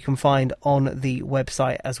you can find on the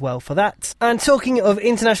website as well for that. And talking of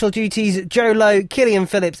international duties, Joe Lowe, Killian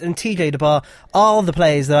Phillips and TJ DeBar are the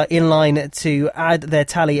players that are in line to add their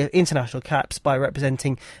tally of international caps by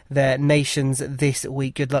representing their nations this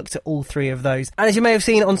week. Good luck to all 3 of those. And as you may have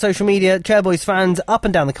seen on social media, Chairboys fans up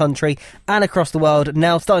and down the country and across the world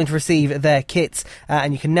now starting to receive their kits,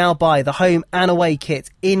 and you can now buy the home and away kit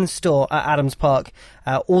in store at Adams Park.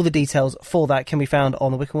 All the details for that can be found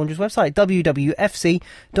on the Wycombe Wanderers website,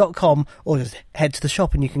 wwfc.com, or just head to the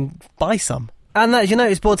shop and you can buy some. And that is your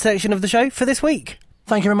notice board section of the show for this week.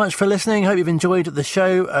 Thank you very much for listening. Hope you've enjoyed the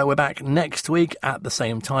show. We're back next week at the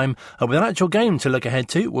same time with an actual game to look ahead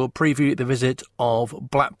to. We'll preview the visit of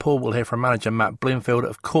Blackpool. We'll hear from manager Matt Bloomfield.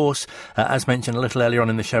 Of course, as mentioned a little earlier on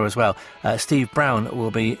in the show as well, Steve Brown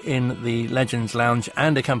will be in the Legends Lounge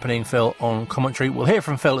and accompanying Phil on commentary. We'll hear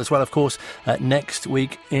from Phil as well, of course, next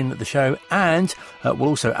week in the show. And we'll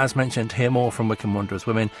also, as mentioned, hear more from Wycombe Wanderers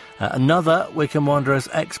Women. Another Wycombe Wanderers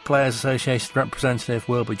Ex-Players Association representative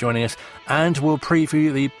will be joining us, and we'll preview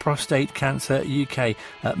the Prostate Cancer UK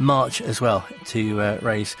March as well to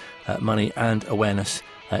raise money and awareness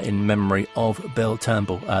in memory of Bill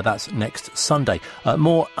Turnbull. That's next Sunday.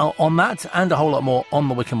 More on that and a whole lot more on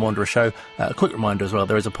the Wycombe Wanderers show. A quick reminder as well,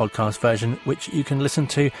 there is a podcast version which you can listen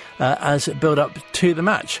to as build up to the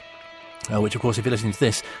match. Which, of course, if you're listening to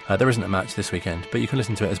this, there isn't a match this weekend, but you can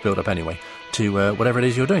listen to it as build-up anyway to whatever it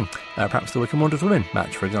is you're doing. Perhaps the Wycombe Wanderers Women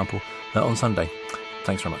match, for example, on Sunday.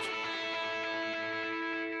 Thanks very much.